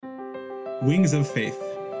Wings of Faith.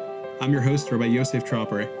 I'm your host, Rabbi Yosef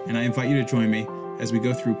Tropper, and I invite you to join me as we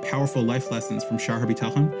go through powerful life lessons from Shar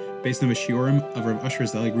HaBitachon based on the shiurim of Rav Asher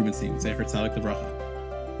Zelig Rubenstein, Zecher Tzadik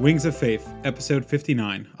Livracha. Wings of Faith, Episode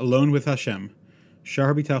 59, Alone with Hashem,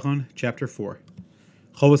 Shar HaBitachon, Chapter 4.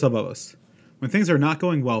 Chovos HaLevavos. When things are not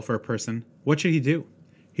going well for a person, what should he do?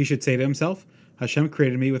 He should say to himself, Hashem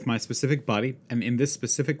created me with my specific body and in this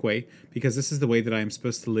specific way because this is the way that I am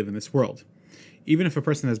supposed to live in this world. Even if a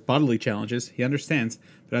person has bodily challenges, he understands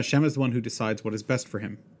that Hashem is the one who decides what is best for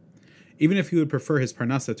him. Even if he would prefer his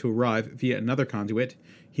parnasa to arrive via another conduit,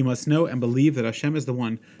 he must know and believe that Hashem is the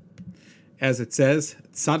one. As it says,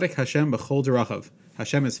 Tzaddik Hashem b'chol derachav.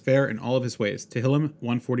 Hashem is fair in all of his ways. Tehillim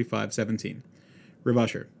 145:17. Rav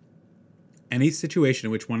Asher. Any situation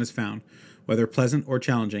in which one is found, whether pleasant or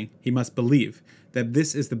challenging, he must believe that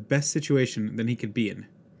this is the best situation that he could be in.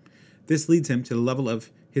 This leads him to the level of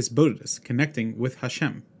his bodedus, connecting with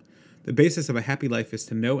Hashem. The basis of a happy life is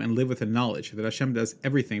to know and live with the knowledge that Hashem does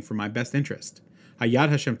everything for my best interest. Hayad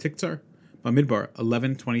Hashem Tiktzar, Bamidbar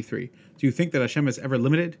 11:23. Do you think that Hashem is ever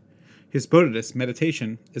limited? His bodedus,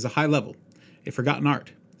 meditation, is a high level, a forgotten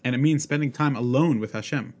art, and it means spending time alone with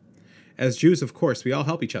Hashem. As Jews, of course, we all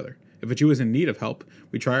help each other. If a Jew is in need of help,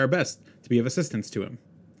 we try our best to be of assistance to him.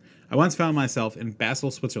 I once found myself in Basel,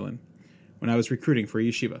 Switzerland, when I was recruiting for a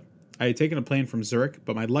yeshiva. I had taken a plane from Zurich,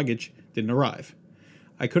 but my luggage didn't arrive.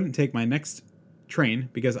 I couldn't take my next train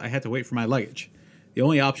because I had to wait for my luggage. The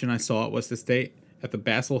only option I saw was to stay at the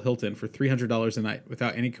Basel Hilton for $300 a night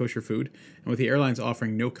without any kosher food and with the airlines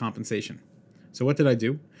offering no compensation. So what did I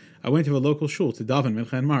do? I went to a local shul to daven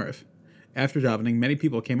Mincha and Mariv. After davening, many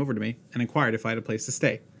people came over to me and inquired if I had a place to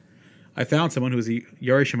stay. I found someone who was a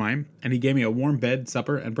Yarei Shamayim, and he gave me a warm bed,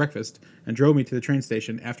 supper, and breakfast, and drove me to the train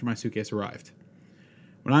station after my suitcase arrived.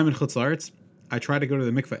 When I'm in Chutz La'aretz, I try to go to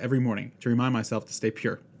the mikveh every morning to remind myself to stay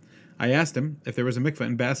pure. I asked him if there was a mikveh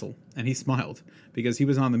in Basel, and he smiled, because he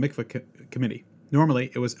was on the mikveh committee.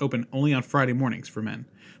 Normally, it was open only on Friday mornings for men,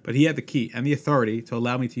 but he had the key and the authority to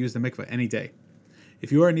allow me to use the mikveh any day.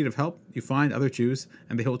 If you are in need of help, you find other Jews,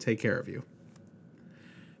 and they will take care of you.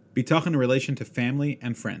 Bitachon in relation to family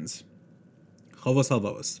and friends. Chovos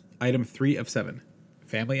HaLevavos, item 3 of 7,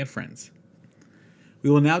 family and friends.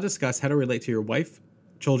 We will now discuss how to relate to your wife,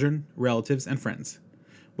 children, relatives, and friends.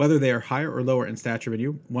 Whether they are higher or lower in stature than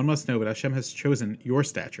you, one must know that Hashem has chosen your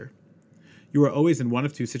stature. You are always in one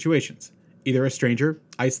of two situations, either a stranger,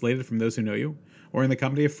 isolated from those who know you, or in the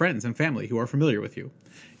company of friends and family who are familiar with you.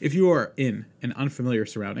 If you are in an unfamiliar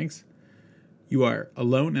surroundings, you are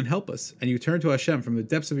alone and helpless, and you turn to Hashem from the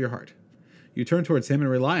depths of your heart. You turn towards Him and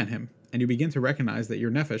rely on Him, and you begin to recognize that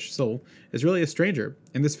your nefesh, soul, is really a stranger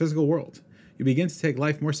in this physical world. You begin to take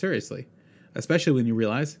life more seriously, especially when you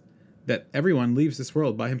realize that everyone leaves this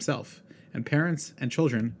world by himself, and parents and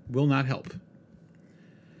children will not help.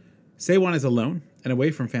 Say one is alone and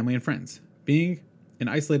away from family and friends. Being an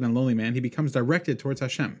isolated and lonely man, he becomes directed towards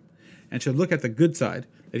Hashem, and should look at the good side,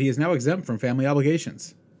 that he is now exempt from family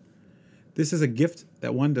obligations. This is a gift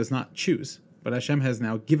that one does not choose, but Hashem has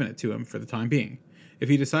now given it to him for the time being. If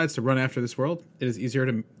he decides to run after this world, it is easier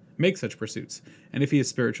to make such pursuits, and if he is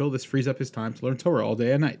spiritual, this frees up his time to learn Torah all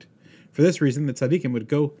day and night. For this reason, the tzaddikim would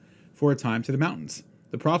go for a time to the mountains.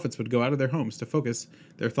 The prophets would go out of their homes to focus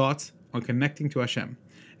their thoughts on connecting to Hashem.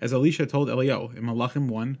 As Elisha told Eliyahu in Malachim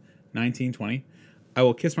 1:19-20, I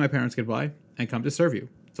will kiss my parents goodbye and come to serve you,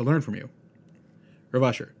 to learn from you. Rav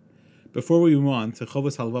Asher. Before we move on to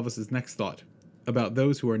Chovos HaLevavos' next thought, about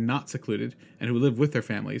those who are not secluded and who live with their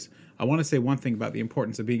families, I want to say one thing about the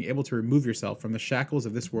importance of being able to remove yourself from the shackles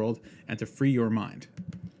of this world and to free your mind.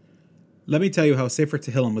 Let me tell you how Sefer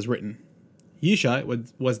Tehillim was written. Yishai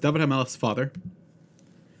was David HaMelech's father,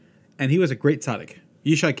 and he was a great tzaddik.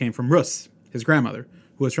 Yishai came from Rus, his grandmother,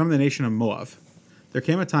 who was from the nation of Moab. There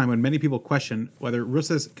came a time when many people questioned whether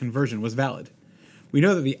Rus's conversion was valid. We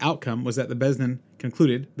know that the outcome was that the Beis Din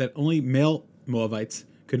concluded that only male Moabites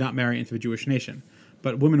could not marry into the Jewish nation,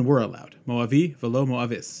 but women were allowed. Moavi velo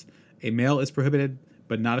Moavis. A male is prohibited,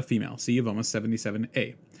 but not a female. See Yevamos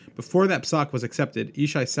 77a. Before that psak was accepted,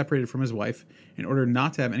 Yishai separated from his wife in order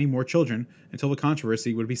not to have any more children until the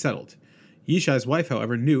controversy would be settled. Yishai's wife,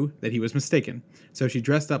 however, knew that he was mistaken, so she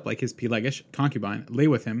dressed up like his Pilegish concubine, lay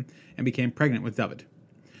with him, and became pregnant with David.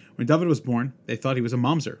 When David was born, they thought he was a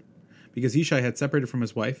mamzer, because Yishai had separated from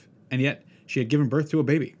his wife, and yet she had given birth to a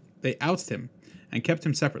baby. They ousted him and kept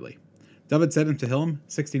him separately. David said in Tehillim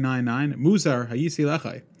 69:9, Muzar hayisi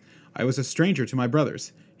lechai, I was a stranger to my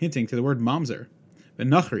brothers, hinting to the word mamzer.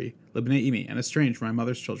 V'nachri lebnei imi, and estranged from my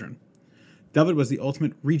mother's children. David was the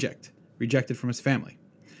ultimate rejected from his family.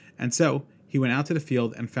 And so, he went out to the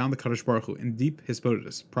field and found the Kadosh Baruch Hu in deep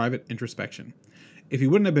hisbodedus, private introspection. If he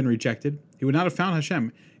wouldn't have been rejected, he would not have found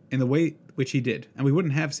Hashem in the way which he did, and we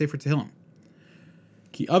wouldn't have Sefer Tehillim.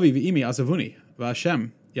 Ki avi v'imi azavuni,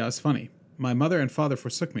 v'Hashem ya'asfani. My mother and father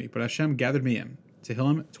forsook me, but Hashem gathered me in.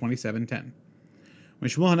 Tehillim 27:10. When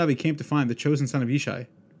Shmuel Hanavi came to find the chosen son of Yishai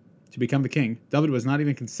to become the king, David was not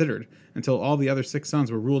even considered until all the other 6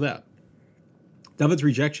 sons were ruled out. David's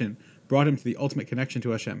rejection brought him to the ultimate connection to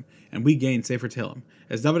Hashem, and we gained Sefer Tehillim.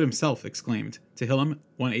 As David himself exclaimed, Tehillim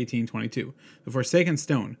 1:18-22, the forsaken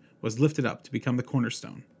stone was lifted up to become the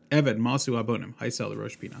cornerstone. Eved Masu Abonim, Haisel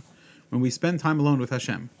Rosh Pina. When we spend time alone with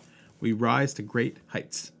Hashem, we rise to great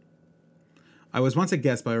heights. I was once a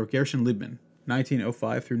guest by Gershon Liebman,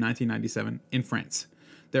 1905 through 1997, in France.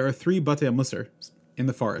 There are 3 Batei Musar in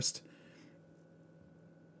the forest,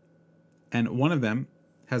 and one of them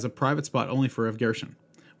has a private spot only for Rav Gershon,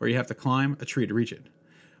 where you have to climb a tree to reach it.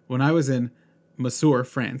 When I was in Masur,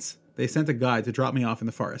 France, they sent a guide to drop me off in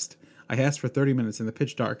the forest. I asked for 30 minutes in the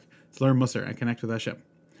pitch dark to learn Musar and connect with Hashem.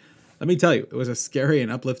 Let me tell you, it was a scary and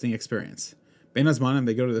uplifting experience. Ben Azmanim,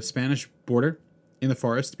 they go to the Spanish border in the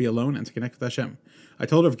forest to be alone and to connect with Hashem. I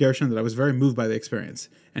told Rav Gershon that I was very moved by the experience,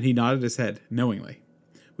 and he nodded his head knowingly.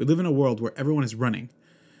 We live in a world where everyone is running.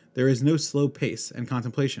 There is no slow pace and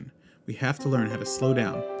contemplation. We have to learn how to slow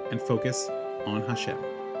down and focus on Hashem.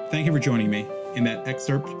 Thank you for joining me in that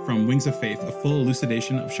excerpt from Wings of Faith, a full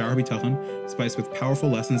elucidation of Shar HaBitachon, spiced with powerful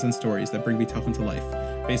lessons and stories that bring Bitachon to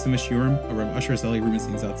life, based on the Shiurim of Rav Asher Zelig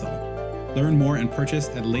Rubenstein Zatzal. Learn more and purchase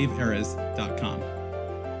at leiverez.com.